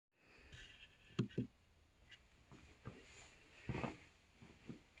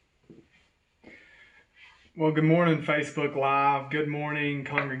Well, good morning, Facebook Live. Good morning,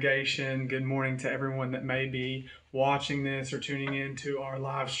 congregation. Good morning to everyone that may be watching this or tuning in to our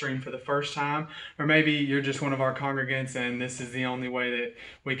live stream for the first time. Or maybe you're just one of our congregants and this is the only way that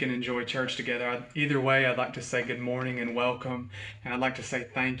we can enjoy church together. Either way, I'd like to say good morning and welcome. And I'd like to say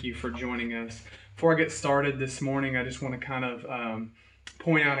thank you for joining us. Before I get started this morning, I just want to kind of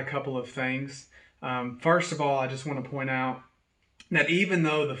point out a couple of things. First of all, I just want to point out that even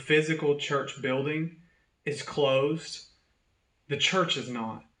though the physical church building is closed, the church is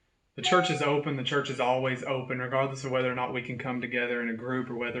not. The church is open. The church is always open, regardless of whether or not we can come together in a group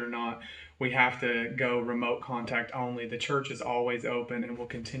or whether or not we have to go remote contact only. The church is always open and will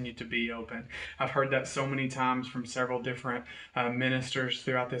continue to be open. I've heard that so many times from several different ministers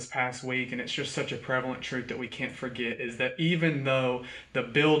throughout this past week, and it's just such a prevalent truth that we can't forget, is that even though the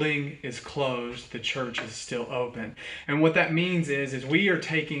building is closed, the church is still open. And what that means is we are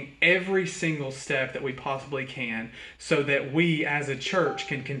taking every single step that we possibly can so that we as a church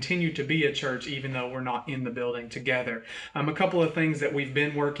can continue to be a church even though we're not in the building together. A couple of things that we've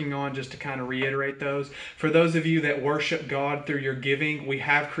been working on, just to kind of reiterate those. For those of you that worship God through your giving, we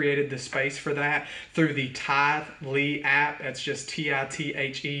have created the space for that through the Tithe.ly app. That's just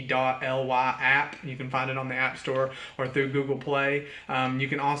TITHE.LY app. You can find it on the App Store or through Google Play. You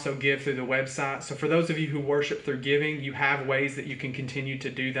can also give through the website. So for those of you who worship through giving, you have ways that you can continue to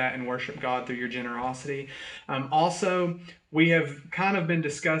do that and worship God through your generosity. Also, we have kind of been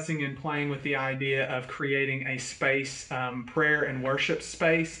discussing and playing with the idea of creating a space, prayer and worship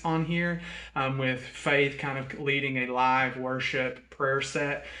space on here, with Faith kind of leading a live worship prayer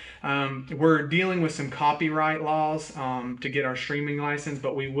set. We're dealing with some copyright laws to get our streaming license,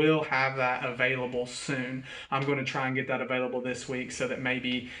 but we will have that available soon. I'm going to try and get that available this week so that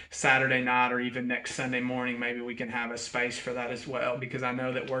maybe Saturday night or even next Sunday morning, maybe we can have a space for that as well, because I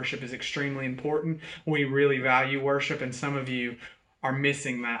know that worship is extremely important. We really value worship, and some of you are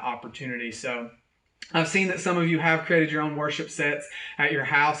missing that opportunity. So I've seen that some of you have created your own worship sets at your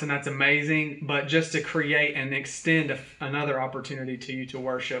house, and that's amazing. But just to create and extend another opportunity to you to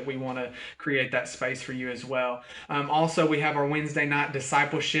worship, we want to create that space for you as well. Also, we have our Wednesday night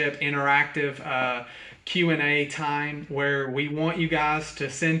discipleship interactive Q&A time where we want you guys to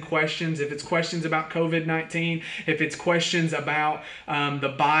send questions. If it's questions about COVID-19, if it's questions about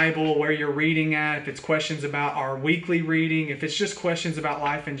the Bible, where you're reading at, if it's questions about our weekly reading, if it's just questions about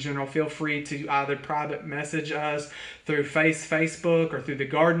life in general, feel free to either private message us through Facebook or through the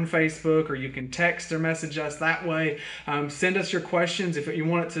Garden Facebook, or you can text or message us that way. Send us your questions. If you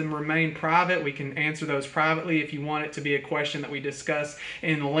want it to remain private, we can answer those privately. If you want it to be a question that we discuss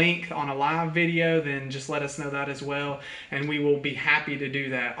in length on a live video, then just let us know that as well, and we will be happy to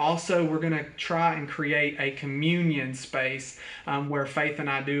do that. Also, we're going to try and create a communion space where Faith and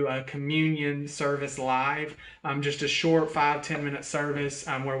I do a communion service live, just a short 5-10 minute service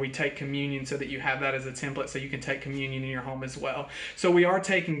where we take communion so that you have that as a template so you can take communion in your home as well. So we are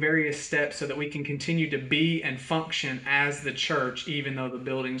taking various steps so that we can continue to be and function as the church even though the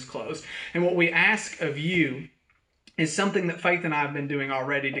building's closed. And what we ask of you is something that Faith and I have been doing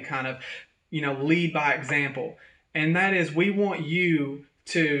already to kind of lead by example. And that is, we want you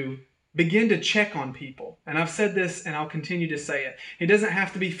to begin to check on people. And I've said this and I'll continue to say it. It doesn't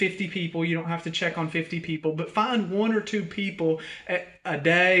have to be 50 people. You don't have to check on 50 people, but find 1 or 2 people a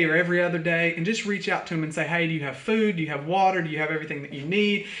day or every other day and just reach out to them and say, hey, do you have food? Do you have water? Do you have everything that you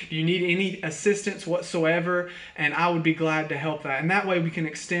need? Do you need any assistance whatsoever? And I would be glad to help that. And that way we can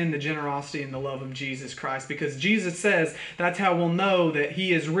extend the generosity and the love of Jesus Christ, because Jesus says that's how we'll know that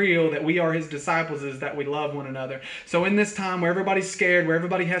he is real, that we are his disciples, is that we love one another. So in this time where everybody's scared, where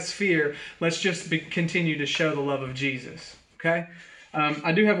everybody has fear, let's just continue to show the love of Jesus. Okay?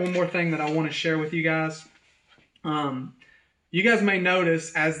 I do have one more thing that I want to share with you guys. You guys may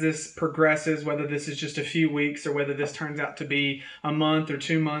notice as this progresses, whether this is just a few weeks or whether this turns out to be a month or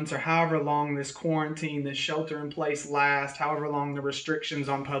 2 months or however long this quarantine, this shelter in place lasts, however long the restrictions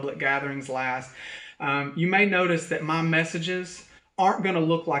on public gatherings last, you may notice that my messages aren't going to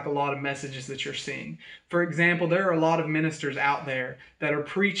look like a lot of messages that you're seeing. For example, there are a lot of ministers out there that are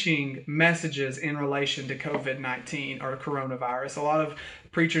preaching messages in relation to COVID-19 or coronavirus. A lot of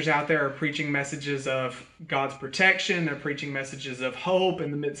preachers out there are preaching messages of God's protection. They're preaching messages of hope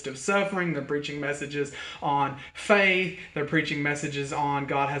in the midst of suffering. They're preaching messages on faith. They're preaching messages on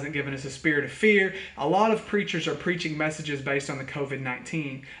God hasn't given us a spirit of fear. A lot of preachers are preaching messages based on the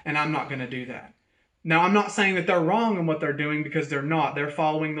COVID-19, and I'm not going to do that. Now, I'm not saying that they're wrong in what they're doing, because they're not. They're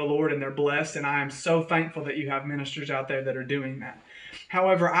following the Lord and they're blessed, and I am so thankful that you have ministers out there that are doing that.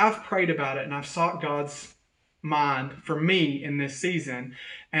 However, I've prayed about it and I've sought God's mind for me in this season.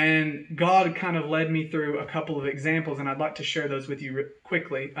 And God kind of led me through a couple of examples, and I'd like to share those with you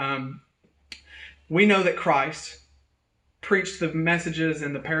quickly. We know that Christ preached the messages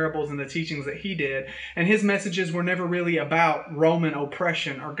and the parables and the teachings that he did, and his messages were never really about Roman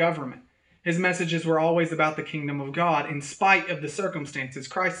oppression or government. His messages were always about the kingdom of God in spite of the circumstances.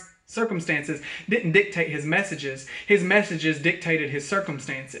 Christ's circumstances didn't dictate his messages. His messages dictated his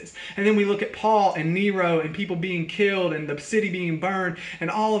circumstances. And then we look at Paul and Nero and people being killed and the city being burned and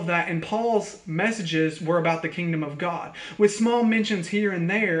all of that. And Paul's messages were about the kingdom of God, with small mentions here and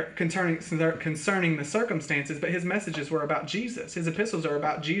there concerning the circumstances, but his messages were about Jesus. His epistles are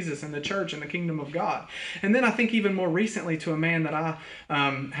about Jesus and the church and the kingdom of God. And then I think even more recently to a man that I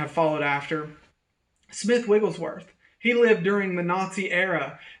have followed after, Smith Wigglesworth. He lived during the Nazi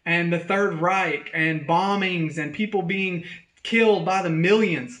era and the Third Reich and bombings and people being killed by the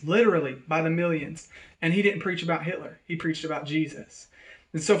millions, literally by the millions. And he didn't preach about Hitler. He preached about Jesus.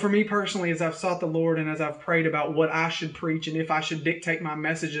 And so for me personally, as I've sought the Lord and as I've prayed about what I should preach and if I should dictate my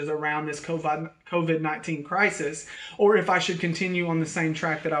messages around this COVID-19 crisis, or if I should continue on the same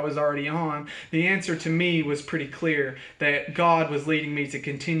track that I was already on, the answer to me was pretty clear that God was leading me to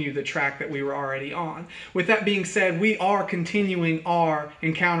continue the track that we were already on. With that being said, we are continuing our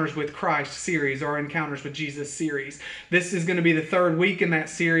Encounters with Christ series, our Encounters with Jesus series. This is going to be the third week in that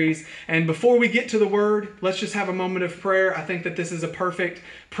series. And before we get to the Word, let's just have a moment of prayer. I think that this is a perfect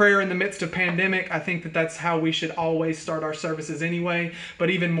prayer in the midst of pandemic. I think that that's how we should always start our services anyway,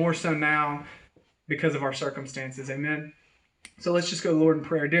 but even more so now because of our circumstances. Amen. So let's just go to the Lord in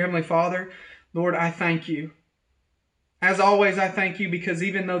prayer. Dear Heavenly Father, Lord, I thank you. As always, I thank you because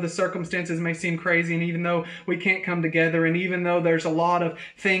even though the circumstances may seem crazy and even though we can't come together and even though there's a lot of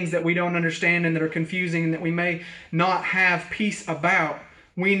things that we don't understand and that are confusing and that we may not have peace about,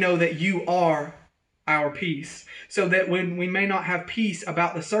 we know that you are our peace. So that when we may not have peace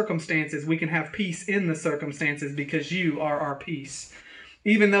about the circumstances, we can have peace in the circumstances because you are our peace.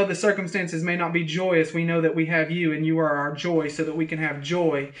 Even though the circumstances may not be joyous, we know that we have you and you are our joy so that we can have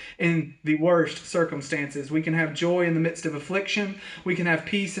joy in the worst circumstances. We can have joy in the midst of affliction. We can have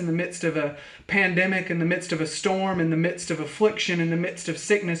peace in the midst of a pandemic, in the midst of a storm, in the midst of affliction, in the midst of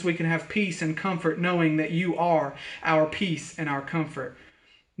sickness. We can have peace and comfort knowing that you are our peace and our comfort.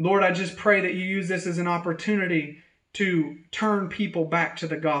 Lord, I just pray that you use this as an opportunity to turn people back to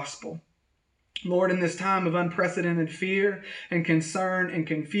the gospel. Lord, in this time of unprecedented fear and concern and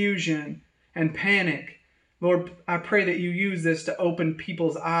confusion and panic, Lord, I pray that you use this to open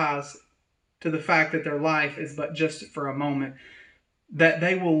people's eyes to the fact that their life is but just for a moment, that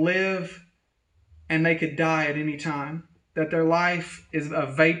they will live and they could die at any time, that their life is a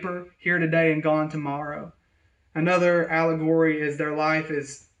vapor here today and gone tomorrow. Another allegory is their life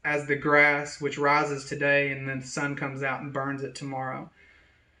is as the grass which rises today and then the sun comes out and burns it tomorrow.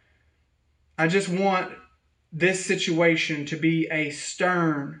 I just want this situation to be a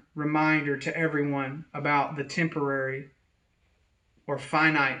stern reminder to everyone about the temporary or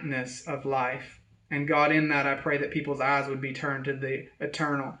finiteness of life. And God, in that, I pray that people's eyes would be turned to the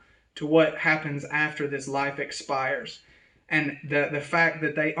eternal, to what happens after this life expires. And the fact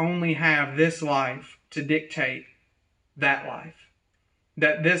that they only have this life to dictate that life.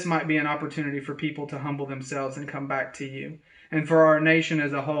 That this might be an opportunity for people to humble themselves and come back to you. And for our nation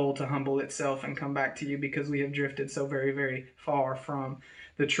as a whole to humble itself and come back to you because we have drifted so very, very far from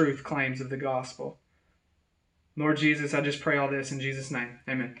the truth claims of the gospel. Lord Jesus, I just pray all this in Jesus' name.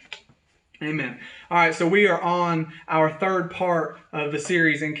 Amen. Amen. All right, so we are on our third part of the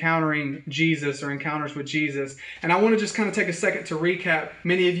series, Encountering Jesus or Encounters with Jesus. And I want to just kind of take a second to recap.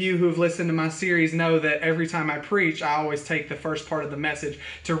 Many of you who have listened to my series know that every time I preach, I always take the first part of the message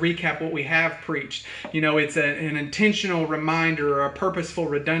to recap what we have preached. You know, it's an intentional reminder or a purposeful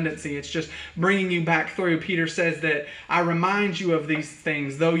redundancy. It's just bringing you back through. Peter says that I remind you of these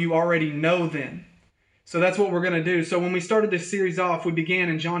things, though you already know them. So that's what we're going to do. So when we started this series off, we began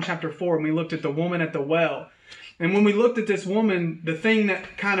in John chapter 4 and we looked at the woman at the well. And when we looked at this woman, the thing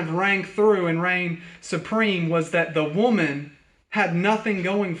that kind of rang through and reigned supreme was that the woman had nothing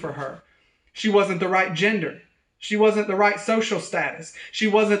going for her. She wasn't the right gender. She wasn't the right social status. She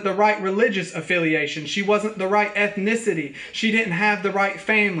wasn't the right religious affiliation. She wasn't the right ethnicity. She didn't have the right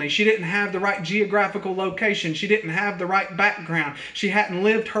family. She didn't have the right geographical location. She didn't have the right background. She hadn't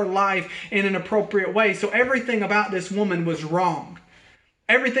lived her life in an appropriate way. So everything about this woman was wrong.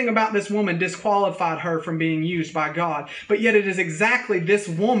 Everything about this woman disqualified her from being used by God. But yet it is exactly this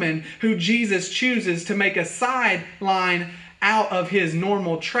woman who Jesus chooses to make a sideline out of his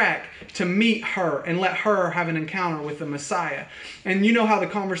normal track to meet her and let her have an encounter with the Messiah. And you know how the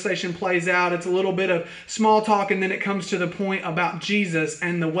conversation plays out. It's a little bit of small talk, and then it comes to the point about Jesus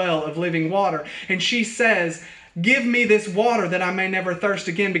and the well of living water. And she says, "Give me this water that I may never thirst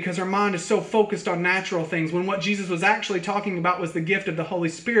again," because her mind is so focused on natural things, when what Jesus was actually talking about was the gift of the Holy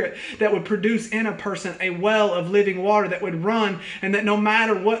Spirit that would produce in a person a well of living water that would run, and that no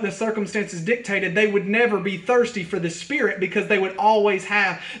matter what the circumstances dictated, they would never be thirsty for the Spirit because they would always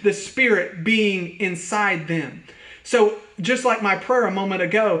have the Spirit being inside them. So just like my prayer a moment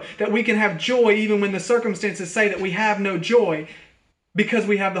ago, that we can have joy even when the circumstances say that we have no joy, because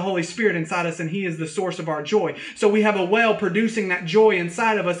we have the Holy Spirit inside us and He is the source of our joy. So we have a well producing that joy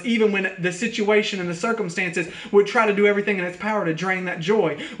inside of us even when the situation and the circumstances would try to do everything in its power to drain that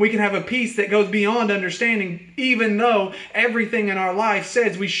joy. We can have a peace that goes beyond understanding, even though everything in our life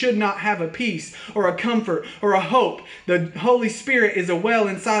says we should not have a peace or a comfort or a hope. The Holy Spirit is a well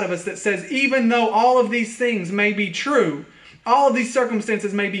inside of us that says, even though all of these things may be true, all of these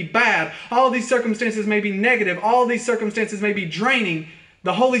circumstances may be bad, all of these circumstances may be negative, all of these circumstances may be draining,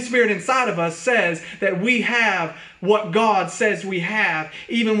 the Holy Spirit inside of us says that we have what God says we have,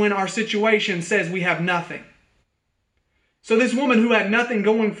 even when our situation says we have nothing. So this woman who had nothing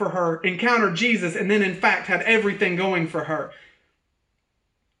going for her encountered Jesus and then in fact had everything going for her.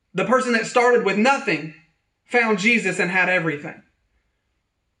 The person that started with nothing found Jesus and had everything.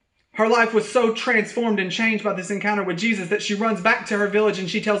 Her life was so transformed and changed by this encounter with Jesus that she runs back to her village and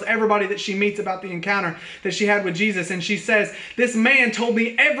she tells everybody that she meets about the encounter that she had with Jesus. And she says, "This man told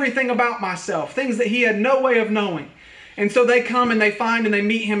me everything about myself, things that he had no way of knowing." And so they come and they find and they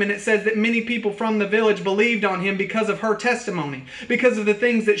meet him, and it says that many people from the village believed on him because of her testimony, because of the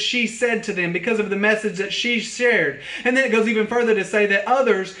things that she said to them, because of the message that she shared. And then it goes even further to say that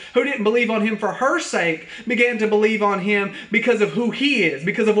others who didn't believe on him for her sake began to believe on him because of who he is,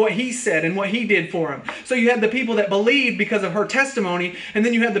 because of what he said and what he did for them. So you had the people that believed because of her testimony, and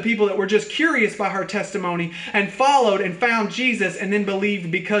then you had the people that were just curious by her testimony and followed and found Jesus and then believed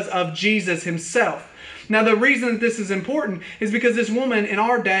because of Jesus himself. Now, the reason that this is important is because this woman in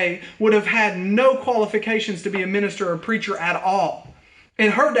our day would have had no qualifications to be a minister or preacher at all.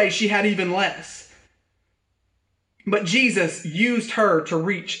 In her day, she had even less. But Jesus used her to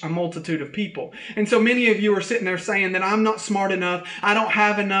reach a multitude of people. And so many of you are sitting there saying that I'm not smart enough, I don't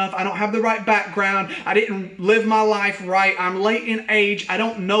have enough, I don't have the right background, I didn't live my life right, I'm late in age, I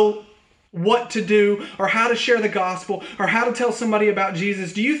don't know what to do or how to share the gospel or how to tell somebody about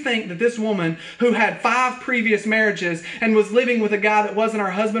Jesus. Do you think that this woman who had 5 previous marriages and was living with a guy that wasn't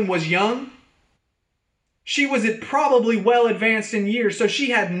her husband was young? She was probably well advanced in years, so she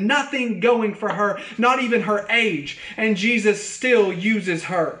had nothing going for her, not even her age, and Jesus still uses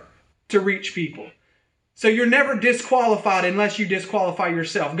her to reach people. So you're never disqualified unless you disqualify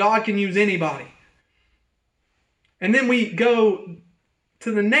yourself. God can use anybody. And then we go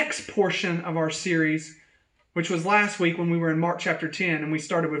to the next portion of our series, which was last week when we were in Mark chapter 10, and we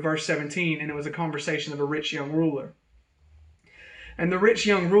started with verse 17, and it was a conversation of a rich young ruler. And the rich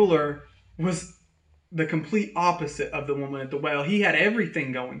young ruler was the complete opposite of the woman at the well. He had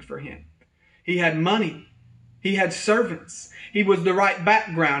everything going for him. He had money. He had servants. He was the right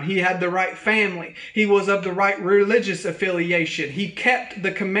background. He had the right family. He was of the right religious affiliation. He kept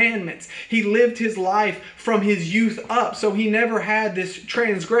the commandments. He lived his life from his youth up. So he never had this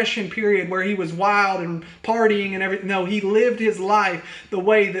transgression period where he was wild and partying and everything. No, he lived his life the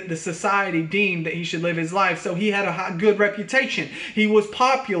way that the society deemed that he should live his life. So he had a good reputation. He was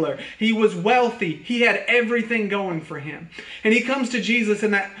popular. He was wealthy. He had everything going for him. And he comes to Jesus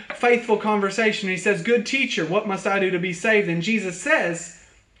in that faithful conversation. He says, "Good teacher, what must I do to be saved?" And Jesus says,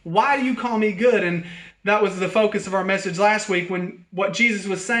 "Why do you call me good?" And that was the focus of our message last week, when what Jesus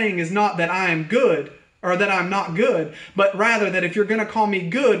was saying is not that I am good or that I'm not good, but rather that if you're going to call me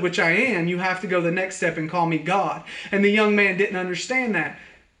good, which I am, you have to go the next step and call me God. And the young man didn't understand that.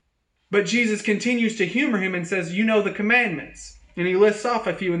 But Jesus continues to humor him and says, "You know the commandments." And he lists off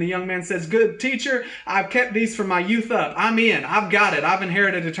a few, and the young man says, "Good teacher, I've kept these from my youth up. I'm in. I've got it. I've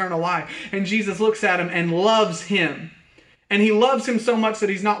inherited eternal life." And Jesus looks at him and loves him. And he loves him so much that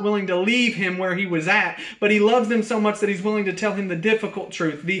he's not willing to leave him where he was at. But he loves him so much that he's willing to tell him the difficult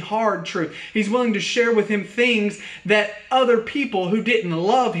truth, the hard truth. He's willing to share with him things that other people who didn't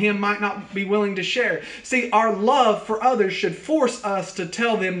love him might not be willing to share. See, our love for others should force us to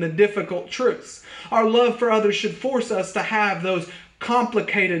tell them the difficult truths. Our love for others should force us to have those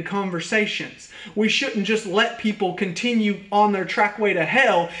complicated conversations. We shouldn't just let people continue on their trackway to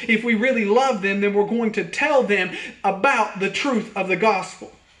hell. If we really love them, then we're going to tell them about the truth of the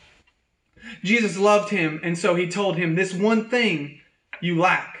gospel. Jesus loved him, and so he told him, this one thing you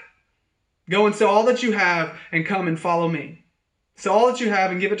lack. Go and sell all that you have and come and follow me. Sell all that you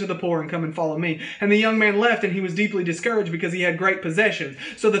have and give it to the poor and come and follow me. And the young man left, and he was deeply discouraged because he had great possessions.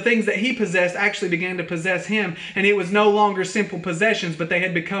 So the things that he possessed actually began to possess him, and it was no longer simple possessions, but they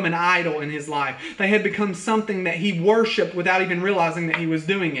had become an idol in his life. They had become something that he worshiped without even realizing that he was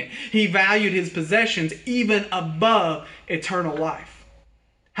doing it. He valued his possessions even above eternal life.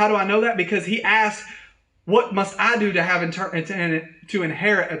 How do I know that? Because he asked, what must I do to have to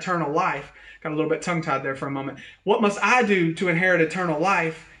inherit eternal life? Got a little bit tongue-tied there for a moment. What must I do to inherit eternal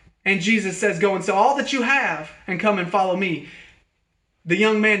life? And Jesus says, go and sell all that you have and come and follow me. The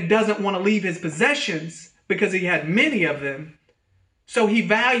young man doesn't want to leave his possessions because he had many of them. So he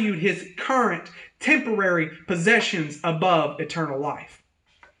valued his current temporary possessions above eternal life.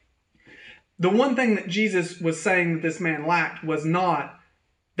 The one thing that Jesus was saying that this man lacked was not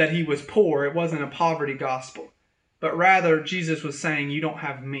that he was poor. It wasn't a poverty gospel. But rather, Jesus was saying, you don't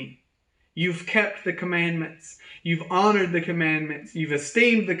have me. You've kept the commandments. You've honored the commandments. You've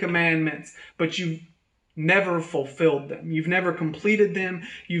esteemed the commandments, but you've never fulfilled them. You've never completed them.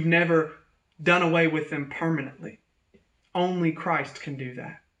 You've never done away with them permanently. Only Christ can do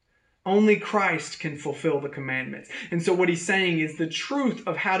that. Only Christ can fulfill the commandments. And so what he's saying is the truth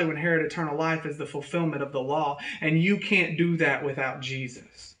of how to inherit eternal life is the fulfillment of the law. And you can't do that without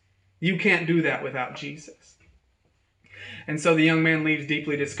Jesus. You can't do that without Jesus. And so the young man leaves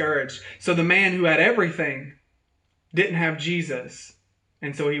deeply discouraged. So the man who had everything didn't have Jesus,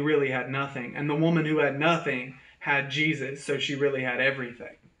 and so he really had nothing. And the woman who had nothing had Jesus, so she really had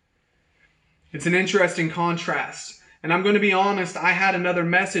everything. It's an interesting contrast. And I'm going to be honest, I had another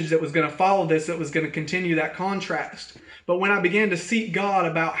message that was going to follow this, that was going to continue that contrast. But when I began to seek God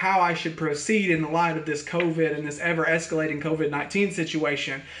about how I should proceed in the light of this COVID and this ever-escalating COVID-19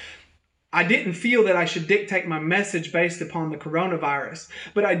 situation, I didn't feel that I should dictate my message based upon the coronavirus,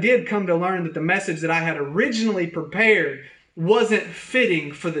 but I did come to learn that the message that I had originally prepared wasn't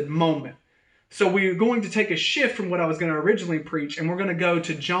fitting for the moment. So we're going to take a shift from what I was going to originally preach, and we're going to go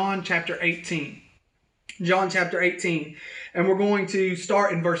to John chapter 18. John chapter 18, and we're going to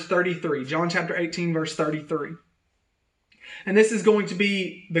start in verse 33. John chapter 18, verse 33. And this is going to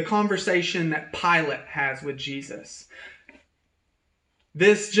be the conversation that Pilate has with Jesus.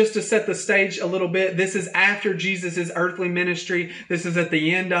 This, just to set the stage a little bit, this is after Jesus' earthly ministry. This is at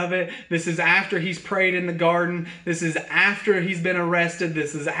the end of it. This is after he's prayed in the garden. This is after he's been arrested.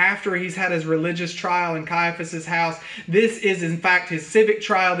 This is after he's had his religious trial in Caiaphas' house. This is, in fact, his civic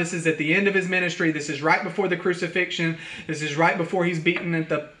trial. This is at the end of his ministry. This is right before the crucifixion. This is right before he's beaten at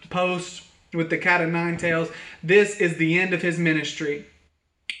the post with the cat o' nine tails. This is the end of his ministry.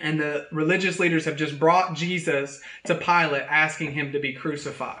 And the religious leaders have just brought Jesus to Pilate, asking him to be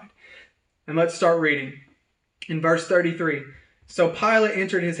crucified. And let's start reading. In verse 33, so Pilate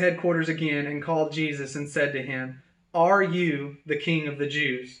entered his headquarters again and called Jesus and said to him, "Are you the king of the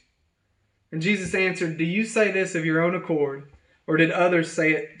Jews?" And Jesus answered, "Do you say this of your own accord, or did others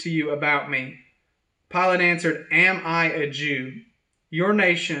say it to you about me?" Pilate answered, "Am I a Jew? Your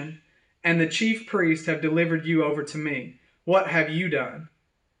nation and the chief priest have delivered you over to me. What have you done?"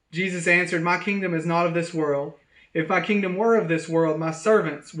 Jesus answered, "My kingdom is not of this world. If my kingdom were of this world, my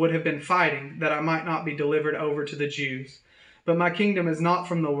servants would have been fighting that I might not be delivered over to the Jews. But my kingdom is not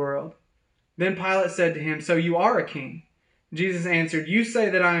from the world." Then Pilate said to him, "So you are a king?" Jesus answered, "You say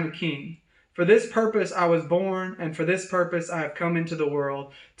that I am a king. For this purpose I was born, and for this purpose I have come into the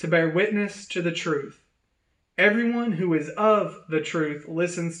world, to bear witness to the truth. Everyone who is of the truth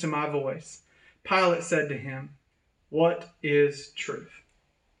listens to my voice." Pilate said to him, "What is truth?"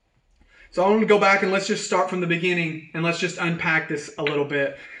 So I want to go back and let's just start from the beginning and let's just unpack this a little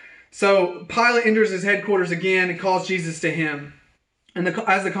bit. So Pilate enters his headquarters again and calls Jesus to him. And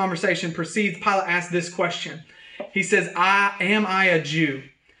as the conversation proceeds, Pilate asks this question. He says, Am I a Jew?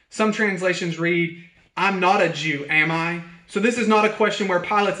 Some translations read, "I'm not a Jew, am I?" So this is not a question where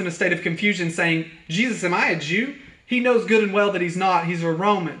Pilate's in a state of confusion saying, "Jesus, am I a Jew?" He knows good and well that he's not. He's a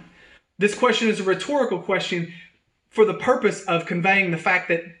Roman. This question is a rhetorical question for the purpose of conveying the fact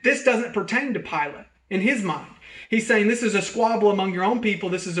that this doesn't pertain to Pilate in his mind. He's saying this is a squabble among your own people.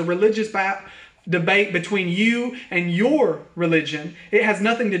 This is a religious debate between you and your religion. It has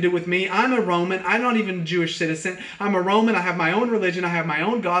nothing to do with me. I'm a Roman. I'm not even a Jewish citizen. I'm a Roman. I have my own religion. I have my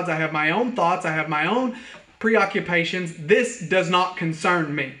own gods. I have my own thoughts. I have my own preoccupations. This does not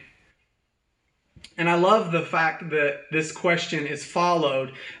concern me. And I love the fact that this question is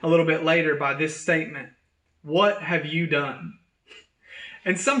followed a little bit later by this statement. What have you done?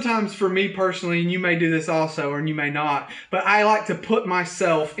 And sometimes for me personally, and you may do this also, or you may not, but I like to put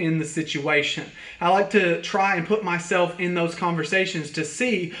myself in the situation. I like to try and put myself in those conversations to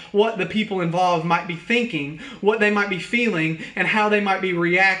see what the people involved might be thinking, what they might be feeling, and how they might be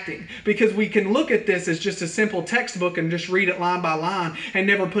reacting. Because we can look at this as just a simple textbook and just read it line by line and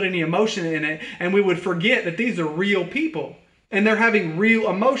never put any emotion in it, and we would forget that these are real people and they're having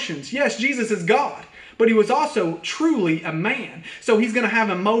real emotions. Yes, Jesus is God, but he was also truly a man. So he's going to have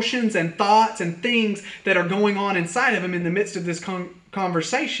emotions and thoughts and things that are going on inside of him in the midst of this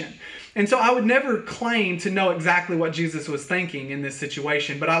conversation. And so I would never claim to know exactly what Jesus was thinking in this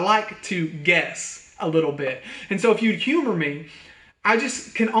situation, but I like to guess a little bit. And so if you'd humor me, I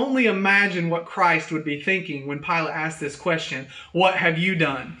just can only imagine what Christ would be thinking when Pilate asked this question, "What have you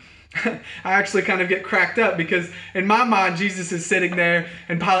done?" I actually kind of get cracked up because in my mind, Jesus is sitting there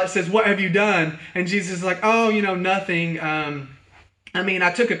and Pilate says, "What have you done?" And Jesus is like, "Oh, nothing.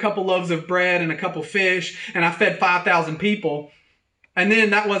 I took a couple loaves of bread and a couple fish and I fed 5,000 people. And then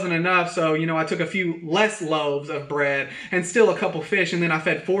that wasn't enough. So, I took a few less loaves of bread and still a couple fish. And then I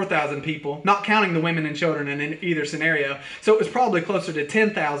fed 4,000 people, not counting the women and children in either scenario. So it was probably closer to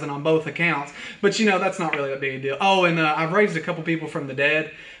 10,000 on both accounts. But, that's not really a big deal. Oh, and I've raised a couple people from the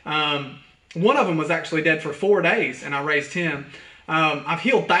dead. One of them was actually dead for 4 days, and I raised him. I've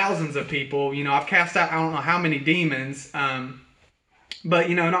healed thousands of people. I've cast out I don't know how many demons. But,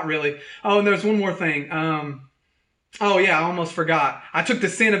 not really. Oh, and there's one more thing. Oh yeah, I almost forgot. I took the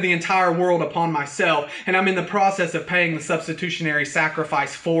sin of the entire world upon myself, and I'm in the process of paying the substitutionary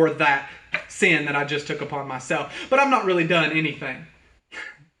sacrifice for that sin that I just took upon myself. But I've not really done anything.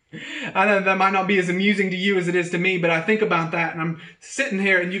 I know that might not be as amusing to you as it is to me, but I think about that and I'm sitting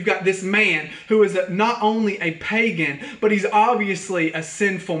here and you've got this man who is not only a pagan, but he's obviously a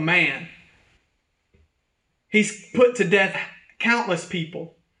sinful man. He's put to death countless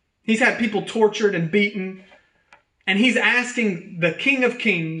people. He's had people tortured and beaten. And he's asking the King of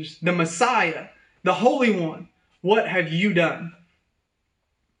Kings, the Messiah, the Holy One, "What have you done?"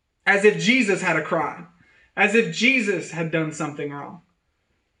 As if Jesus had a crime. As if Jesus had done something wrong.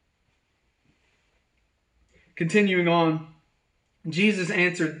 Continuing on, Jesus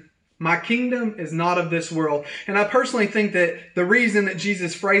answered, "My kingdom is not of this world." And I personally think that the reason that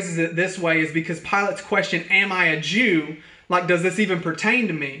Jesus phrases it this way is because Pilate's question, "Am I a Jew?" Does this even pertain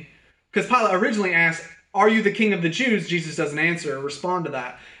to me? Because Pilate originally asked, "Are you the king of the Jews?" Jesus doesn't answer or respond to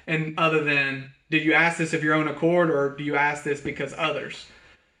that. And other than, do you ask this of your own accord or do you ask this because others?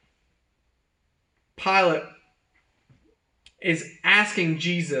 Pilate is asking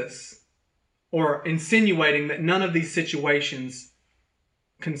Jesus or insinuating that none of these situations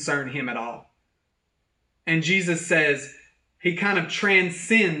concern him at all. And Jesus says he kind of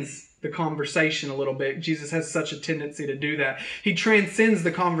transcends the conversation a little bit. Jesus has such a tendency to do that. He transcends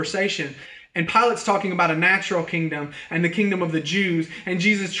the conversation. And Pilate's talking about a natural kingdom and the kingdom of the Jews. And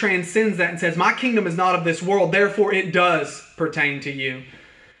Jesus transcends that and says, "My kingdom is not of this world, therefore it does pertain to you."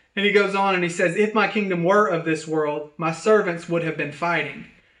 And he goes on and he says, "If my kingdom were of this world, my servants would have been fighting,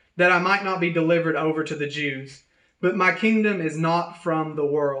 that I might not be delivered over to the Jews. But my kingdom is not from the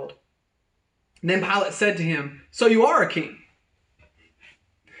world." And then Pilate said to him, "So you are a king?"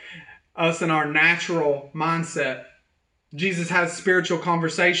 Us in our natural mindset, Jesus has spiritual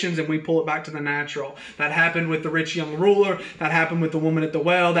conversations and we pull it back to the natural. That happened with the rich young ruler. That happened with the woman at the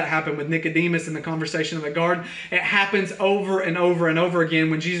well. That happened with Nicodemus in the conversation in the garden. It happens over and over and over again.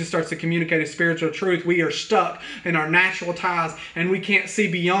 When Jesus starts to communicate a spiritual truth, we are stuck in our natural ties and we can't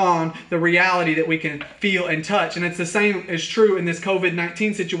see beyond the reality that we can feel and touch. And it's the same is true in this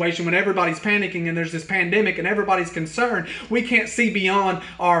COVID-19 situation when everybody's panicking and there's this pandemic and everybody's concerned. We can't see beyond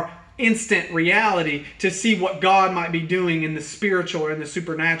our instant reality to see what God might be doing in the spiritual or in the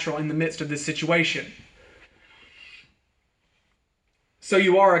supernatural in the midst of this situation. "So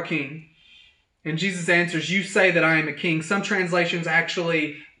you are a king?" And Jesus answers, "You say that I am a king." Some translations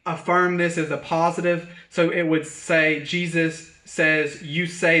actually affirm this as a positive. So it would say, Jesus says, "You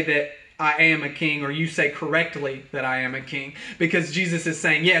say that I am a king," or "You say correctly that I am a king." Because Jesus is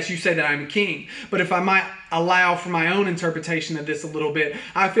saying, yes, you say that I'm a king. But if I might allow for my own interpretation of this a little bit,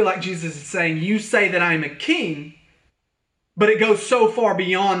 I feel like Jesus is saying, you say that I'm a king, but it goes so far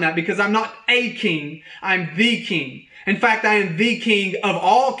beyond that because I'm not a king, I'm the king. In fact, I am the king of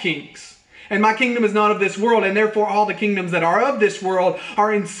all kings. And my kingdom is not of this world, and therefore all the kingdoms that are of this world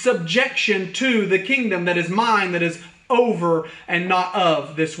are in subjection to the kingdom that is mine, that is over and not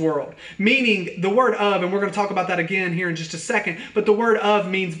of this world. Meaning the word of, and we're going to talk about that again here in just a second, but the word of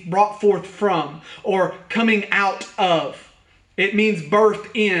means brought forth from or coming out of. It means birthed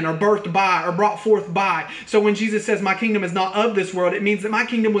in or birthed by or brought forth by. So when Jesus says, my kingdom is not of this world, it means that my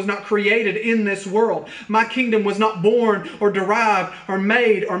kingdom was not created in this world. My kingdom was not born or derived or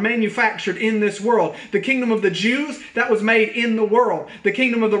made or manufactured in this world. The kingdom of the Jews, that was made in the world. The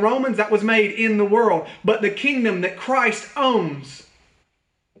kingdom of the Romans, that was made in the world. But the kingdom that Christ owns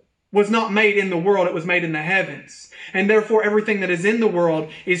was not made in the world, it was made in the heavens. And therefore everything that is in the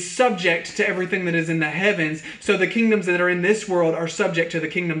world is subject to everything that is in the heavens. So the kingdoms that are in this world are subject to the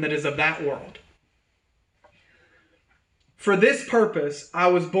kingdom that is of that world. For this purpose I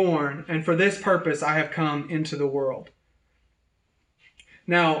was born, and for this purpose I have come into the world.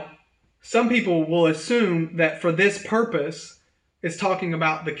 Now, some people will assume that for this purpose is talking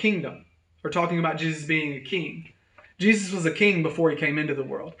about the kingdom, or talking about Jesus being a king. Jesus was a king before he came into the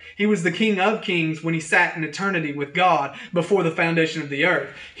world. He was the King of Kings when he sat in eternity with God before the foundation of the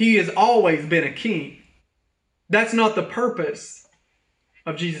earth. He has always been a king. That's not the purpose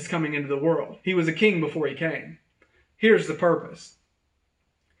of Jesus coming into the world. He was a king before he came. Here's the purpose: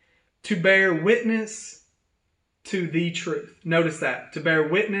 to bear witness to the truth. Notice that. To bear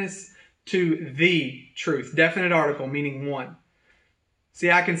witness to the truth. Definite article, meaning one.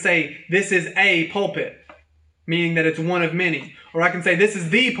 See, I can say this is a pulpit, meaning that it's one of many. Or I can say this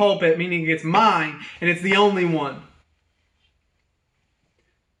is the pulpit, meaning it's mine and it's the only one.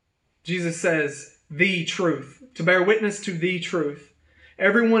 Jesus says the truth. To bear witness to the truth.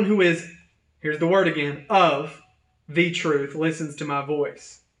 Everyone who is, here's the word again, of the truth listens to my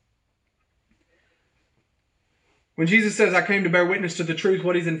voice. When Jesus says, I came to bear witness to the truth,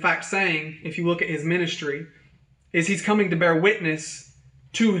 what he's in fact saying, if you look at his ministry, is he's coming to bear witness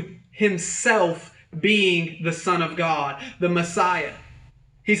to himself being the Son of God, the Messiah.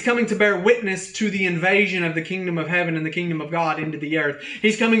 He's coming to bear witness to the invasion of the kingdom of heaven and the kingdom of God into the earth.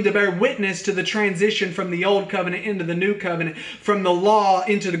 He's coming to bear witness to the transition from the old covenant into the new covenant, from the law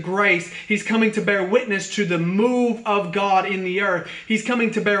into the grace. He's coming to bear witness to the move of God in the earth. He's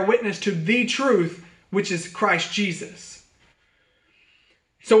coming to bear witness to the truth, which is Christ Jesus.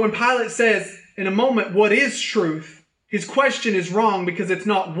 So when Pilate says in a moment, what is truth? His question is wrong, because it's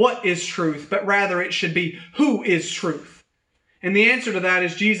not what is truth, but rather it should be who is truth. And the answer to that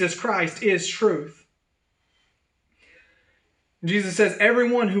is Jesus Christ is truth. Jesus says,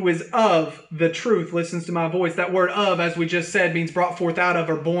 everyone who is of the truth listens to my voice. That word of, as we just said, means brought forth out of,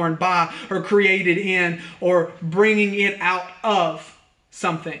 or born by, or created in, or bringing it out of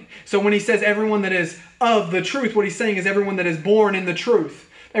something. So when he says everyone that is of the truth, what he's saying is everyone that is born in the truth.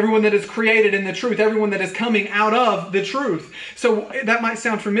 Everyone that is created in the truth. Everyone that is coming out of the truth. So that might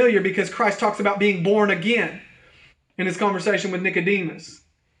sound familiar because Christ talks about being born again in his conversation with Nicodemus.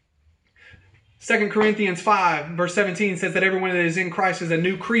 2 Corinthians 5 verse 17 says that everyone that is in Christ is a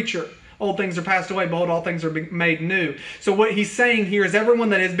new creature. Old things are passed away, behold, all things are made new. So what he's saying here is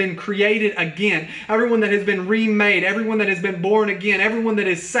everyone that has been created again, everyone that has been remade, everyone that has been born again, everyone that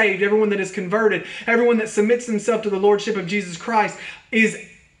is saved, everyone that is converted, everyone that submits himself to the Lordship of Jesus Christ is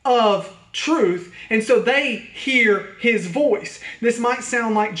of truth, and so they hear his voice. This might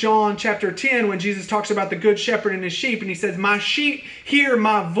sound like John chapter 10 when Jesus talks about the good shepherd and his sheep, and he says, my sheep hear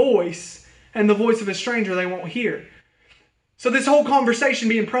my voice, and the voice of a stranger they won't hear. So this whole conversation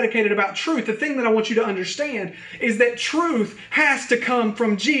being predicated about truth, the thing that I want you to understand is that truth has to come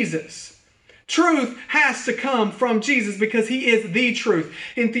from Jesus. Truth has to come from Jesus because he is the truth.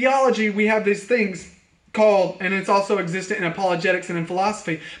 In theology, we have these things called, and it's also existent in apologetics and in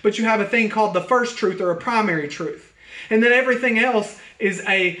philosophy, but you have a thing called the first truth or a primary truth. And then everything else is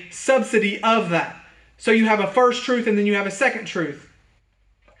a subsidy of that. So you have a first truth and then you have a second truth.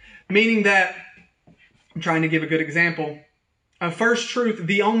 Meaning that, I'm trying to give a good example. A first truth,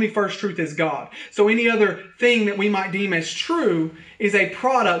 the only first truth is God. So any other thing that we might deem as true is a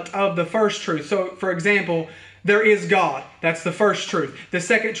product of the first truth. So for example, there is God. That's the first truth. The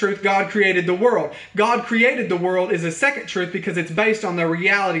second truth, God created the world. God created the world is a second truth because it's based on the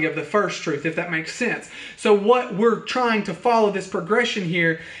reality of the first truth, if that makes sense. So what we're trying to follow this progression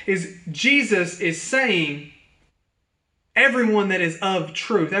here is Jesus is saying, everyone that is of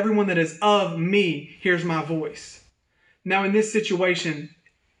truth, everyone that is of me, hears my voice. Now in this situation,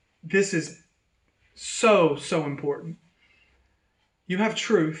 this is so important. You have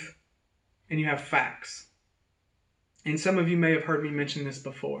truth and you have facts. And some of you may have heard me mention this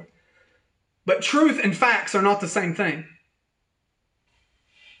before. But truth and facts are not the same thing.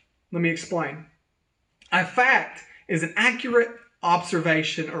 Let me explain. A fact is an accurate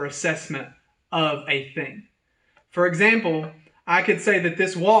observation or assessment of a thing. For example, I could say that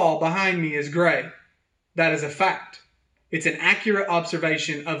this wall behind me is gray. That is a fact. It's an accurate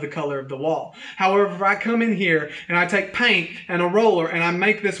observation of the color of the wall. However, if I come in here and I take paint and a roller and I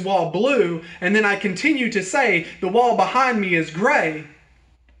make this wall blue, and then I continue to say the wall behind me is gray,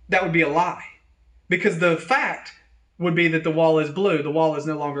 that would be a lie. Because the fact would be that the wall is blue. The wall is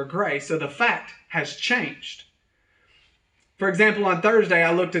no longer gray. So the fact has changed. For example, on Thursday,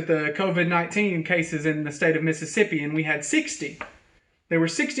 I looked at the COVID-19 cases in the state of Mississippi, and we had 60. There were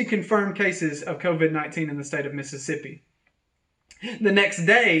 60 confirmed cases of COVID-19 in the state of Mississippi. The next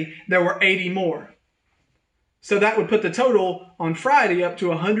day, there were 80 more. So that would put the total on Friday up to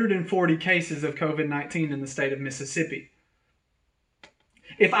 140 cases of COVID-19 in the state of Mississippi.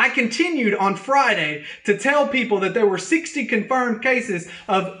 If I continued on Friday to tell people that there were 60 confirmed cases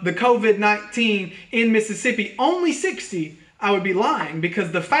of the COVID-19 in Mississippi, only 60, I would be lying,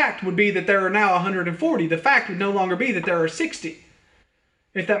 because the fact would be that there are now 140. The fact would no longer be that there are 60,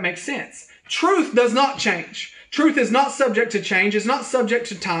 if that makes sense. Truth does not change. Truth is not subject to change. It's not subject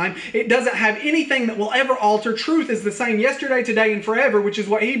to time. It doesn't have anything that will ever alter. Truth is the same yesterday, today, and forever, which is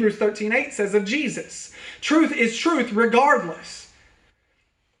what Hebrews 13:8 says of Jesus. Truth is truth regardless.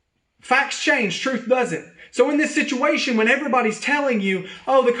 Facts change. Truth doesn't. So in this situation, when everybody's telling you,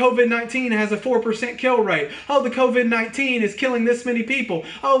 oh, the COVID-19 has a 4% kill rate. Oh, the COVID-19 is killing this many people.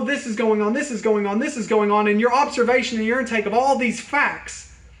 Oh, this is going on, this is going on, this is going on. And your observation and your intake of all these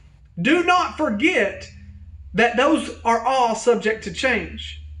facts, do not forget that those are all subject to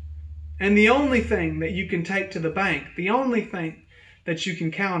change. And the only thing that you can take to the bank, the only thing that you can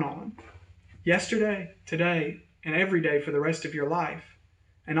count on, yesterday, today, and every day for the rest of your life,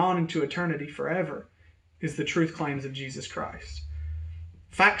 and on into eternity forever, is the truth claims of Jesus Christ.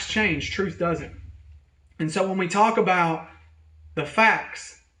 Facts change, truth doesn't. And so when we talk about the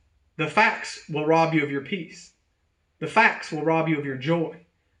facts will rob you of your peace. The facts will rob you of your joy.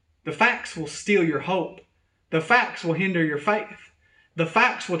 The facts will steal your hope. The facts will hinder your faith. The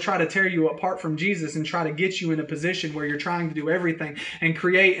facts will try to tear you apart from Jesus and try to get you in a position where you're trying to do everything and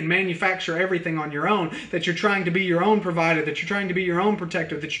create and manufacture everything on your own, that you're trying to be your own provider, that you're trying to be your own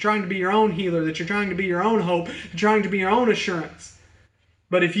protector, that you're trying to be your own healer, that you're trying to be your own hope, you're trying to be your own assurance.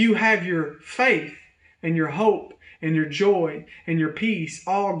 But if you have your faith and your hope and your joy and your peace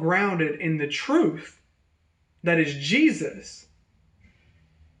all grounded in the truth that is Jesus,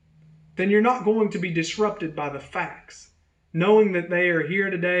 then you're not going to be disrupted by the facts, knowing that they are here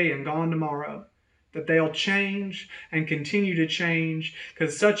today and gone tomorrow, that they'll change and continue to change,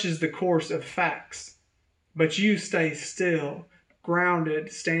 because such is the course of facts. But you stay still,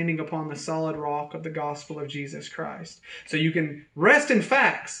 grounded, standing upon the solid rock of the gospel of Jesus Christ. So you can rest in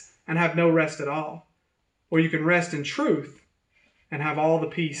facts and have no rest at all, or you can rest in truth and have all the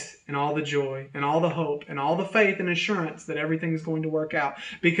peace and all the joy and all the hope and all the faith and assurance that everything is going to work out.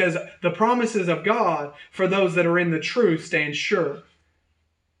 Because the promises of God for those that are in the truth stand sure.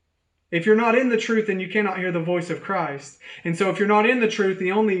 If you're not in the truth, then you cannot hear the voice of Christ. And so if you're not in the truth,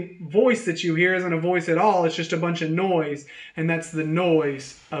 the only voice that you hear isn't a voice at all. It's just a bunch of noise. And that's the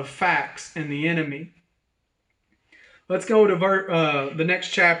noise of facts and the enemy. Let's go to the next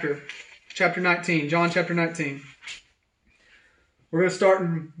chapter. Chapter 19. John chapter 19. We're going to start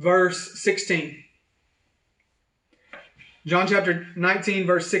in verse 16. John chapter 19,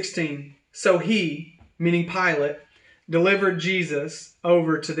 verse 16. So he, meaning Pilate, delivered Jesus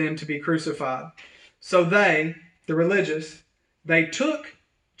over to them to be crucified. So they, the religious, they took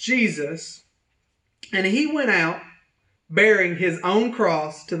Jesus, and he went out bearing his own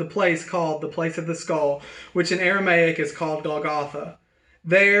cross to the place called the place of the skull, which in Aramaic is called Golgotha.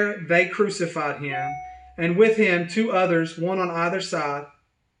 There they crucified him, and with him 2 others, one on either side,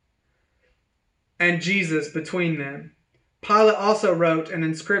 and Jesus between them. Pilate also wrote an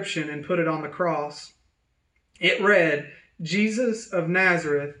inscription and put it on the cross. It read, Jesus of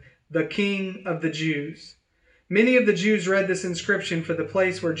Nazareth, the King of the Jews. Many of the Jews read this inscription, for the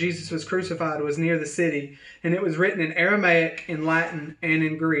place where Jesus was crucified was near the city, and it was written in Aramaic, in Latin, and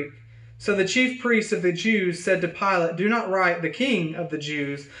in Greek. So the chief priests of the Jews said to Pilate, do not write the King of the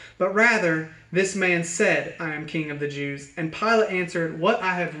Jews, but rather, this man said, I am King of the Jews. And Pilate answered, what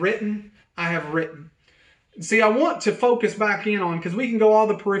I have written, I have written. See, I want to focus back in on, because we can go all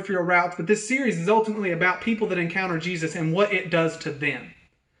the peripheral routes, but this series is ultimately about people that encounter Jesus and what it does to them.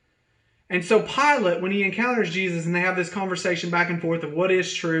 And so Pilate, when he encounters Jesus and they have this conversation back and forth of what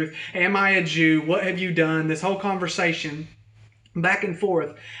is truth, am I a Jew, what have you done, this whole conversation back and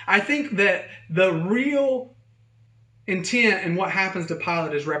forth, I think that the real intent and what happens to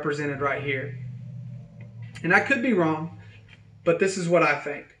Pilate is represented right here. And I could be wrong, but this is what I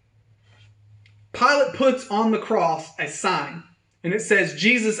think. Pilate puts on the cross a sign, and it says,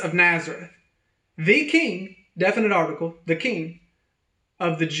 Jesus of Nazareth, the King, definite article, the King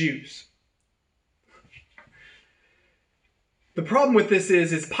of the Jews. The problem with this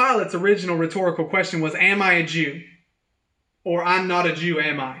is Pilate's original rhetorical question was, am I a Jew? Or I'm not a Jew,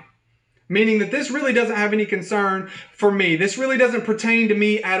 am I? Meaning that this really doesn't have any concern for me. This really doesn't pertain to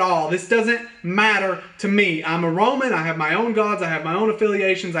me at all. This doesn't matter to me. I'm a Roman. I have my own gods. I have my own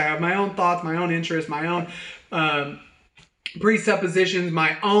affiliations. I have my own thoughts, my own interests, my own presuppositions,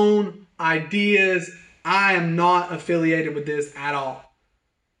 my own ideas. I am not affiliated with this at all.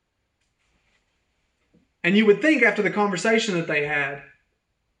 And you would think after the conversation that they had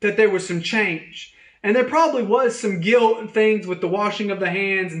that there was some change. And there probably was some guilt and things with the washing of the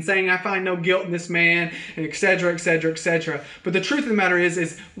hands and saying, I find no guilt in this man, and et cetera, et cetera, et cetera. But the truth of the matter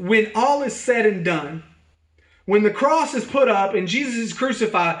is when all is said and done, when the cross is put up and Jesus is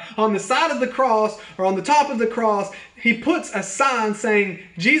crucified, on the side of the cross or on the top of the cross, he puts a sign saying,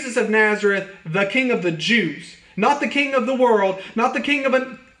 Jesus of Nazareth, the King of the Jews. Not the King of the world, not the King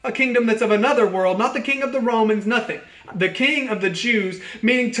of a kingdom that's of another world, not the King of the Romans, nothing. The King of the Jews,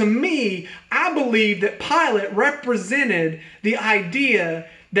 meaning to me, I believe that Pilate represented the idea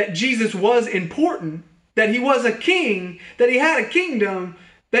that Jesus was important, that he was a king, that he had a kingdom,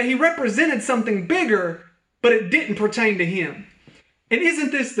 that he represented something bigger, but it didn't pertain to him. And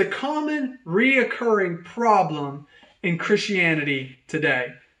isn't this the common reoccurring problem in Christianity today?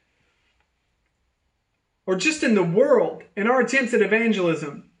 Or just in the world, in our attempts at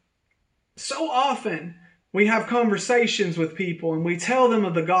evangelism? So often we have conversations with people and we tell them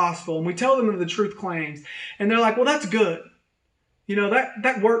of the gospel and we tell them of the truth claims. And they're like, well, that's good. You know,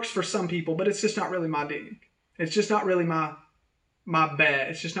 that works for some people, but it's just not really my deal. It's just not really my bet.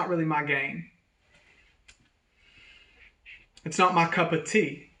 It's just not really my game. It's not my cup of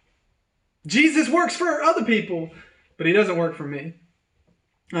tea. Jesus works for other people, but he doesn't work for me.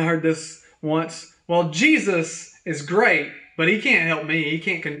 I heard this once. Well, Jesus is great, but he can't help me. He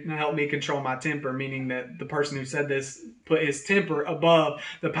can't help me control my temper, meaning that the person who said this put his temper above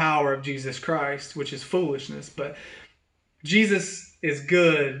the power of Jesus Christ, which is foolishness. But Jesus is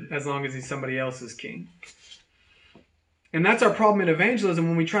good as long as he's somebody else's king. And that's our problem in evangelism.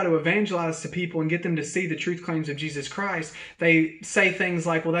 When we try to evangelize to people and get them to see the truth claims of Jesus Christ, they say things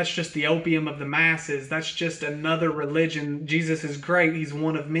like, well, that's just the opium of the masses. That's just another religion. Jesus is great. He's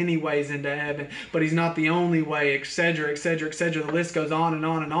one of many ways into heaven, but he's not the only way, etc., etc., etc. The list goes on and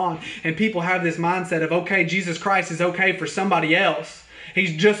on and on. And people have this mindset of, okay, Jesus Christ is okay for somebody else.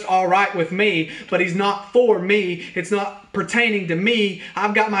 He's just all right with me, but he's not for me. It's not pertaining to me.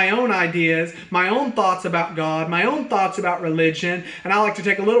 I've got my own ideas, my own thoughts about God, my own thoughts about religion, and I like to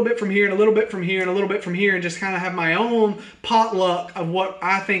take a little bit from here and a little bit from here and a little bit from here and just kind of have my own potluck of what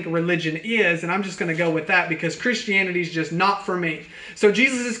I think religion is, and I'm just going to go with that because Christianity is just not for me. So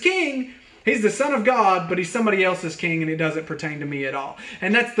Jesus is king. He's the Son of God, but he's somebody else's king, and it doesn't pertain to me at all.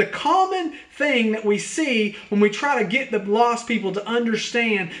 And that's the common thing that we see when we try to get the lost people to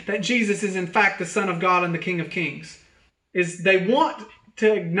understand that Jesus is in fact the Son of God and the King of Kings. Is they want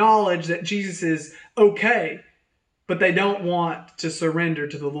to acknowledge that Jesus is okay, but they don't want to surrender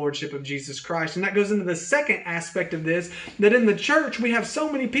to the Lordship of Jesus Christ. And that goes into the second aspect of this, that in the church we have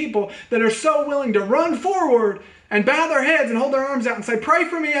so many people that are so willing to run forward and bow their heads and hold their arms out and say, pray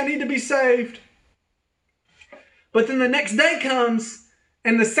for me, I need to be saved. But then the next day comes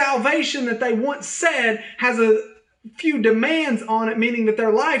and the salvation that they once said has a few demands on it, meaning that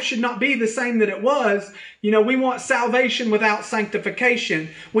their life should not be the same that it was. You know, we want salvation without sanctification.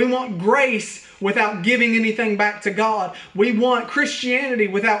 We want grace without giving anything back to God. We want Christianity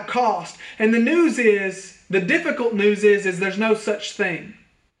without cost. And the news is, the difficult news is there's no such thing.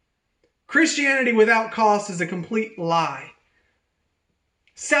 Christianity without cost is a complete lie.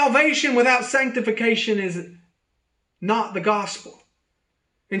 Salvation without sanctification is not the gospel.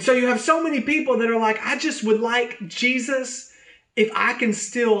 And so you have so many people that are like, I just would like Jesus if I can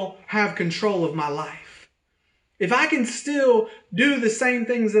still have control of my life. If I can still do the same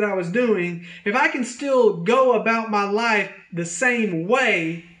things that I was doing, if I can still go about my life the same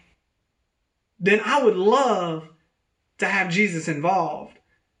way, then I would love to have Jesus involved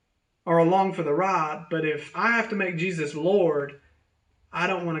or along for the ride. But if I have to make Jesus Lord, I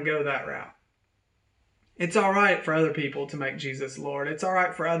don't want to go that route. It's all right for other people to make Jesus Lord. It's all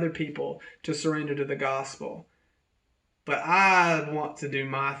right for other people to surrender to the gospel. But I want to do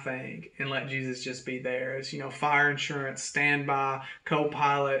my thing and let Jesus just be there as, fire insurance, standby,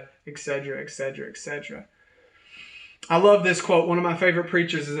 co-pilot, etc., etc., etc. I love this quote. One of my favorite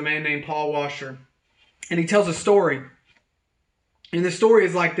preachers is a man named Paul Washer. And he tells a story. And the story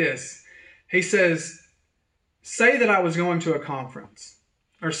is like this. He says, say that I was going to a conference.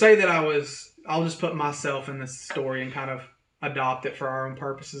 Or say that I was I'll just put myself in this story and kind of adopt it for our own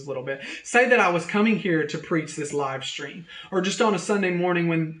purposes a little bit. Say that I was coming here to preach this live stream, or just on a Sunday morning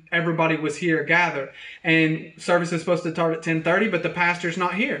when everybody was here gathered, and service is supposed to start at 10:30, but the pastor's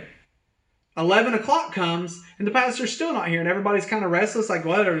not here. 11 o'clock comes and the pastor's still not here, and everybody's kind of restless, like,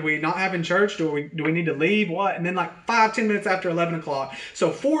 what, are we not having church? Do we need to leave? What? And then like 5-10 minutes after 11 o'clock,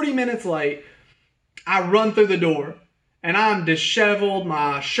 so 40 minutes late, I run through the door and I'm disheveled,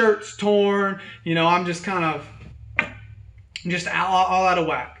 my shirt's torn, I'm just kind of just all out of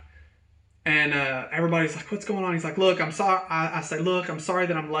whack. And everybody's like, what's going on? He's like, look, I'm sorry. I say, look, I'm sorry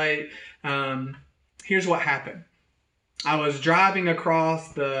that I'm late. Here's what happened. I was driving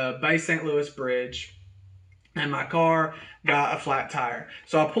across the Bay St. Louis Bridge, and my car got a flat tire.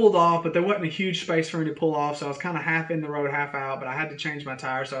 So I pulled off, but there wasn't a huge space for me to pull off, so I was kind of half in the road, half out, but I had to change my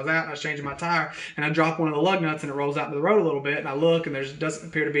tire. So I was out and I was changing my tire, and I dropped one of the lug nuts, and it rolls out into the road a little bit, and I look, and there doesn't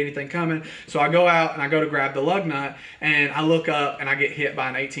appear to be anything coming. So I go out, and I go to grab the lug nut, and I look up, and I get hit by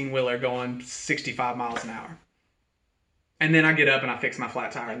an 18-wheeler going 65 miles an hour. And then I get up, and I fix my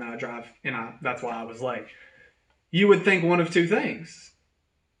flat tire, and then I drive, and that's why I was late. You would think one of two things.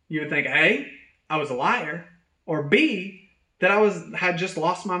 You would think, A, I was a liar, or B, that I had just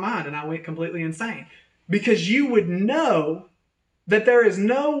lost my mind and I went completely insane. Because you would know that there is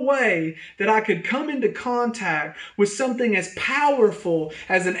no way that I could come into contact with something as powerful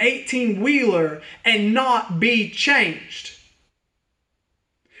as an 18-wheeler and not be changed.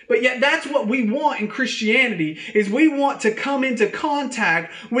 But yet that's what we want in Christianity, is we want to come into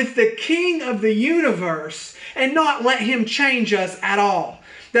contact with the King of the universe and not let Him change us at all.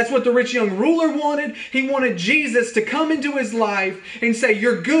 That's what the rich young ruler wanted. He wanted Jesus to come into his life and say,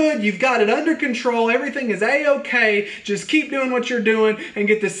 you're good, you've got it under control, everything is A-okay, just keep doing what you're doing and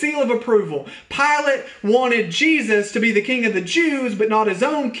get the seal of approval. Pilate wanted Jesus to be the king of the Jews, but not his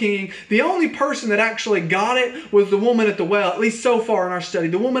own king. The only person that actually got it was the woman at the well, at least so far in our study.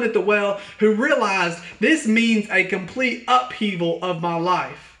 The woman at the well who realized this means a complete upheaval of my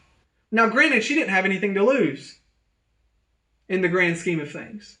life. Now, granted, she didn't have anything to lose in the grand scheme of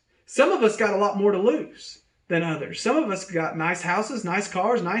things. Some of us got a lot more to lose than others. Some of us got nice houses, nice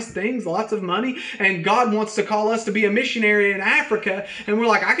cars, nice things, lots of money, and God wants to call us to be a missionary in Africa, and we're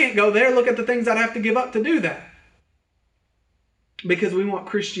like, I can't go there. Look at the things I'd have to give up to do that. Because we want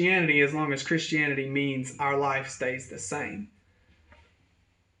Christianity as long as Christianity means our life stays the same.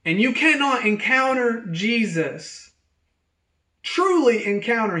 And you cannot encounter Jesus, truly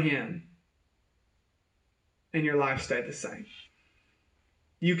encounter Him, and your life stay the same.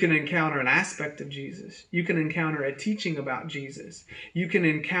 You can encounter an aspect of Jesus. You can encounter a teaching about Jesus. You can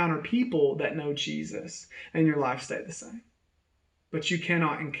encounter people that know Jesus, and your life stay the same. But you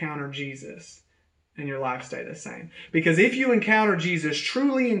cannot encounter Jesus and your life stay the same. Because if you encounter Jesus,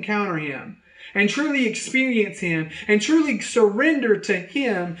 truly encounter Him, and truly experience Him, and truly surrender to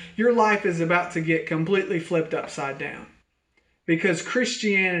Him, your life is about to get completely flipped upside down. Because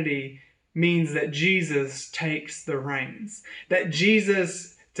Christianity means that Jesus takes the reins. That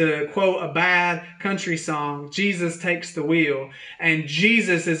Jesus, to quote a bad country song, Jesus takes the wheel, and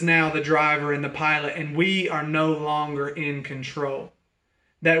Jesus is now the driver and the pilot, and we are no longer in control.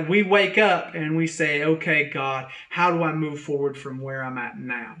 That we wake up and we say, okay, God, how do I move forward from where I'm at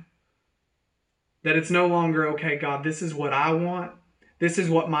now? That it's no longer, okay, God, this is what I want. This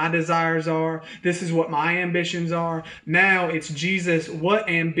is what my desires are. This is what my ambitions are. Now it's, Jesus, what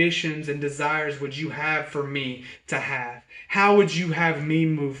ambitions and desires would you have for me to have? How would you have me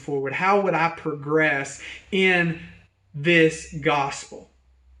move forward? How would I progress in this gospel?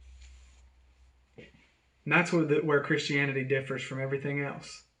 And that's where Christianity differs from everything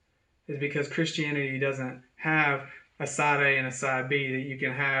else. Is because Christianity doesn't have a side A and a side B, that you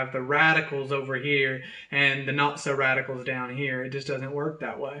can have the radicals over here and the not so radicals down here. It just doesn't work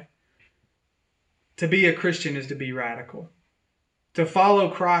that way. To be a Christian is to be radical. To follow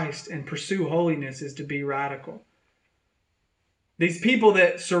Christ and pursue holiness is to be radical. These people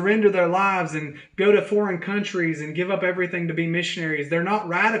that surrender their lives and go to foreign countries and give up everything to be missionaries, they're not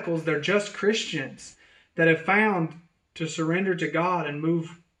radicals, they're just Christians that have found to surrender to God and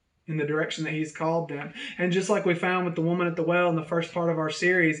move in the direction that He's called them. And just like we found with the woman at the well in the first part of our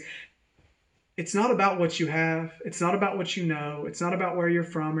series, it's not about what you have. It's not about what you know. It's not about where you're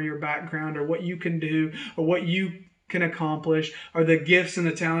from or your background or what you can do or what you can accomplish or the gifts and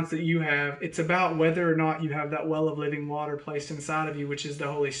the talents that you have. It's about whether or not you have that well of living water placed inside of you, which is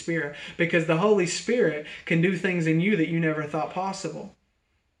the Holy Spirit. Because the Holy Spirit can do things in you that you never thought possible.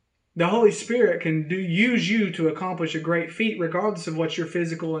 The Holy Spirit can use you to accomplish a great feat regardless of what your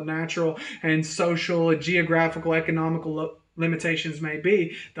physical and natural and social and geographical, economical limitations may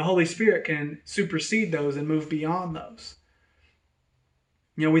be, the Holy Spirit can supersede those and move beyond those.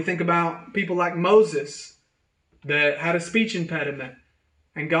 You know, we think about people like Moses that had a speech impediment,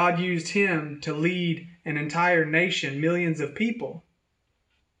 and God used him to lead an entire nation, millions of people.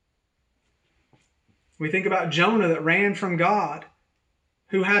 We think about Jonah that ran from God,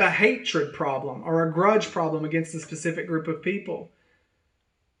 who had a hatred problem or a grudge problem against a specific group of people.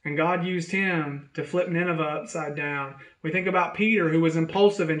 And God used him to flip Nineveh upside down. We think about Peter, who was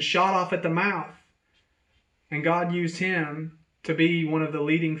impulsive and shot off at the mouth. And God used him to be one of the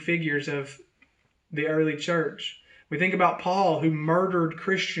leading figures of the early church. We think about Paul, who murdered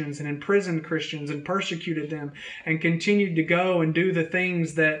Christians and imprisoned Christians and persecuted them and continued to go and do the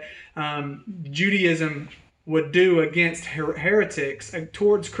things that Judaism would do against heretics,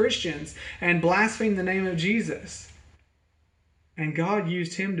 towards Christians, and blaspheme the name of Jesus. And God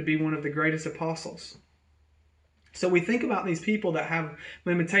used him to be one of the greatest apostles. So we think about these people that have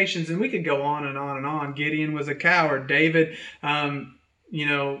limitations, and we could go on and on and on. Gideon was a coward. David,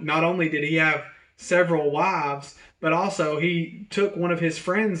 not only did he have several wives, but also he took one of his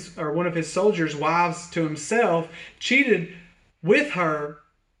friends or one of his soldiers' wives to himself, cheated with her,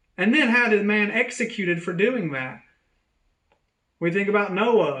 and then had a man executed for doing that. We think about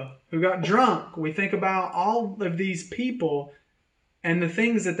Noah, who got drunk. We think about all of these people and the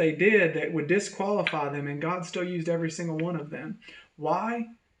things that they did that would disqualify them, and God still used every single one of them. Why?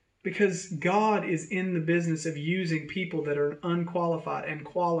 Because God is in the business of using people that are unqualified and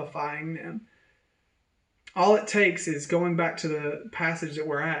qualifying them. All it takes is, going back to the passage that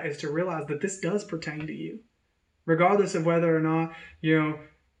we're at, is to realize that this does pertain to you. Regardless of whether or not,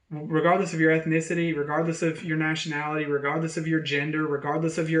 regardless of your ethnicity, regardless of your nationality, regardless of your gender,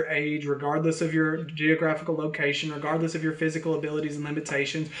 regardless of your age, regardless of your geographical location, regardless of your physical abilities and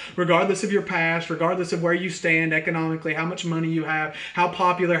limitations, regardless of your past, regardless of where you stand economically, how much money you have, how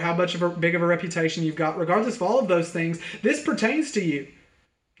popular, how big of a reputation you've got, regardless of all of those things, this pertains to you.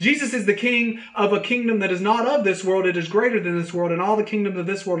 Jesus is the king of a kingdom that is not of this world. It is greater than this world, and all the kingdoms of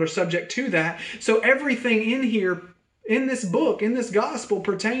this world are subject to that. So everything in here, in this book, in this gospel,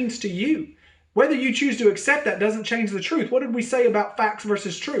 pertains to you. Whether you choose to accept that doesn't change the truth. What did we say about facts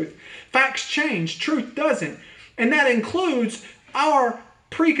versus truth? Facts change, truth doesn't. And that includes our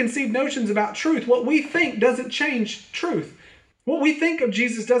preconceived notions about truth. What we think doesn't change truth. What we think of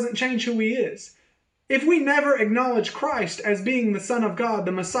Jesus doesn't change who he is. If we never acknowledge Christ as being the Son of God,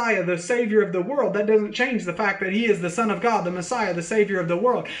 the Messiah, the Savior of the world, that doesn't change the fact that he is the Son of God, the Messiah, the Savior of the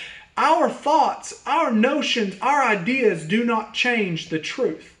world. Our thoughts, our notions, our ideas do not change the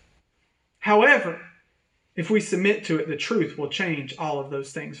truth. However, if we submit to it, the truth will change all of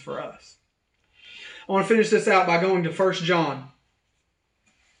those things for us. I want to finish this out by going to 1 John.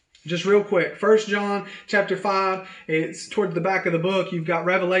 Just real quick. 1 John chapter 5, it's towards the back of the book. You've got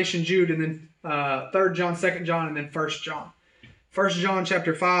Revelation, Jude, and then 3 John, 2 John, and then 1 John. 1 John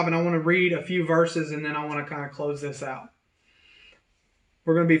chapter 5, and I want to read a few verses, and then I want to kind of close this out.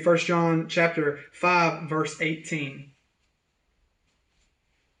 We're going to be 1 John chapter 5, verse 18.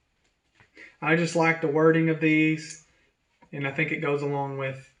 I just like the wording of these, and I think it goes along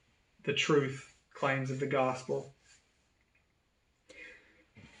with the truth claims of the gospel.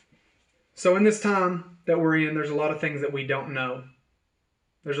 So in this time that we're in, there's a lot of things that we don't know.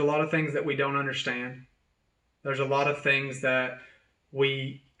 There's a lot of things that we don't understand. There's a lot of things that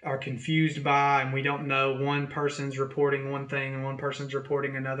we are confused by, and we don't know. One person's reporting one thing and one person's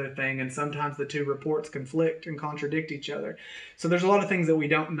reporting another thing, and sometimes the two reports conflict and contradict each other. So there's a lot of things that we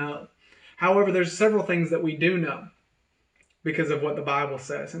don't know. However, there's several things that we do know because of what the Bible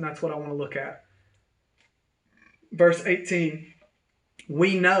says, and that's what I want to look at. Verse 18,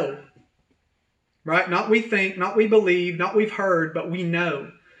 we know, right? Not we think, not we believe, not we've heard, but we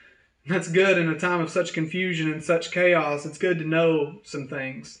know. That's good in a time of such confusion and such chaos. It's good to know some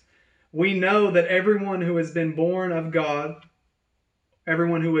things. We know that everyone who has been born of God,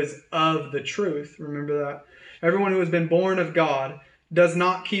 everyone who is of the truth, remember that? Everyone who has been born of God does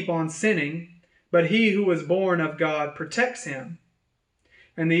not keep on sinning, but he who was born of God protects him,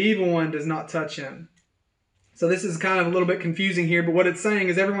 and the evil one does not touch him. So this is kind of a little bit confusing here, but what it's saying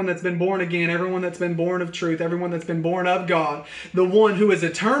is everyone that's been born again, everyone that's been born of truth, everyone that's been born of God, the one who is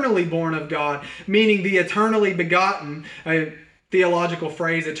eternally born of God, meaning the eternally begotten, a theological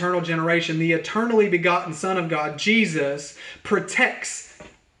phrase, eternal generation, the eternally begotten Son of God, Jesus, protects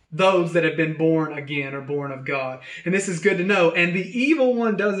those that have been born again or born of God. And this is good to know. And the evil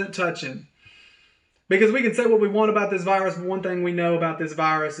one doesn't touch him. Because we can say what we want about this virus, but one thing we know about this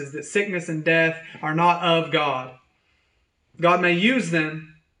virus is that sickness and death are not of God. God may use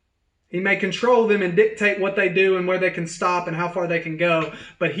them. He may control them and dictate what they do and where they can stop and how far they can go,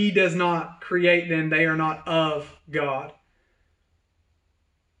 but He does not create them. They are not of God.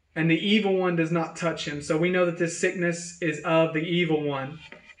 And the evil one does not touch him. So we know that this sickness is of the evil one.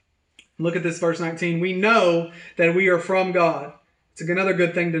 Look at this verse 19. We know that we are from God. It's another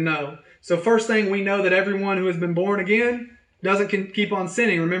good thing to know. So first thing, we know that everyone who has been born again doesn't keep on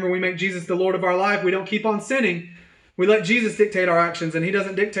sinning. Remember, we make Jesus the Lord of our life. We don't keep on sinning. We let Jesus dictate our actions, and He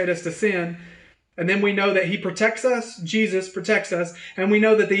doesn't dictate us to sin. And then we know that He protects us. Jesus protects us. And we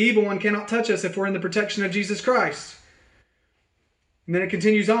know that the evil one cannot touch us if we're in the protection of Jesus Christ. And then it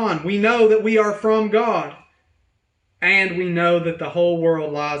continues on. We know that we are from God. And we know that the whole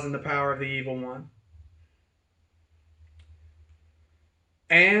world lies in the power of the evil one.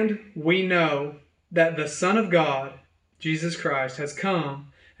 And we know that the Son of God, Jesus Christ, has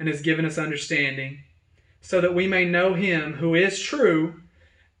come and has given us understanding, so that we may know Him who is true,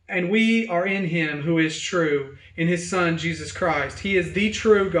 and we are in Him who is true, in His Son, Jesus Christ. He is the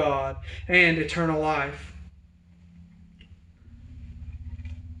true God and eternal life.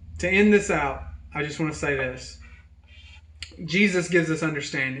 To end this out, I just want to say this. Jesus gives us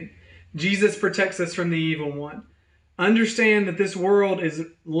understanding. Jesus protects us from the evil one. Understand that this world is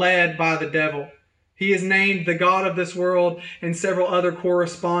led by the devil. He is named the God of this world and several other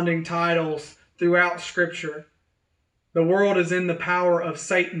corresponding titles throughout Scripture. The world is in the power of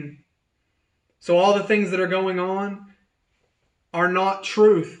Satan. So all the things that are going on are not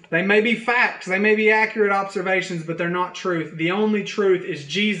truth. They may be facts, they may be accurate observations, but they're not truth. The only truth is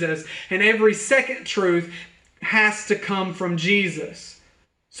Jesus, and every second truth has to come from Jesus.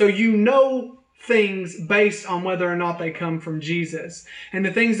 So you know things based on whether or not they come from Jesus. And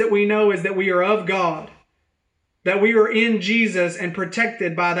the things that we know is that we are of God, that we are in Jesus and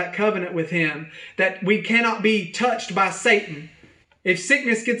protected by that covenant with Him, that we cannot be touched by Satan. If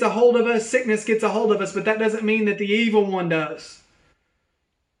sickness gets a hold of us, sickness gets a hold of us, but that doesn't mean that the evil one does.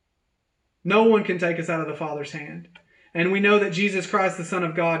 No one can take us out of the Father's hand. And we know that Jesus Christ, the Son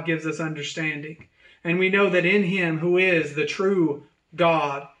of God, gives us understanding. And we know that in Him, who is the true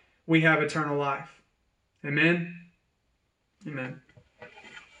God, we have eternal life. Amen? Amen.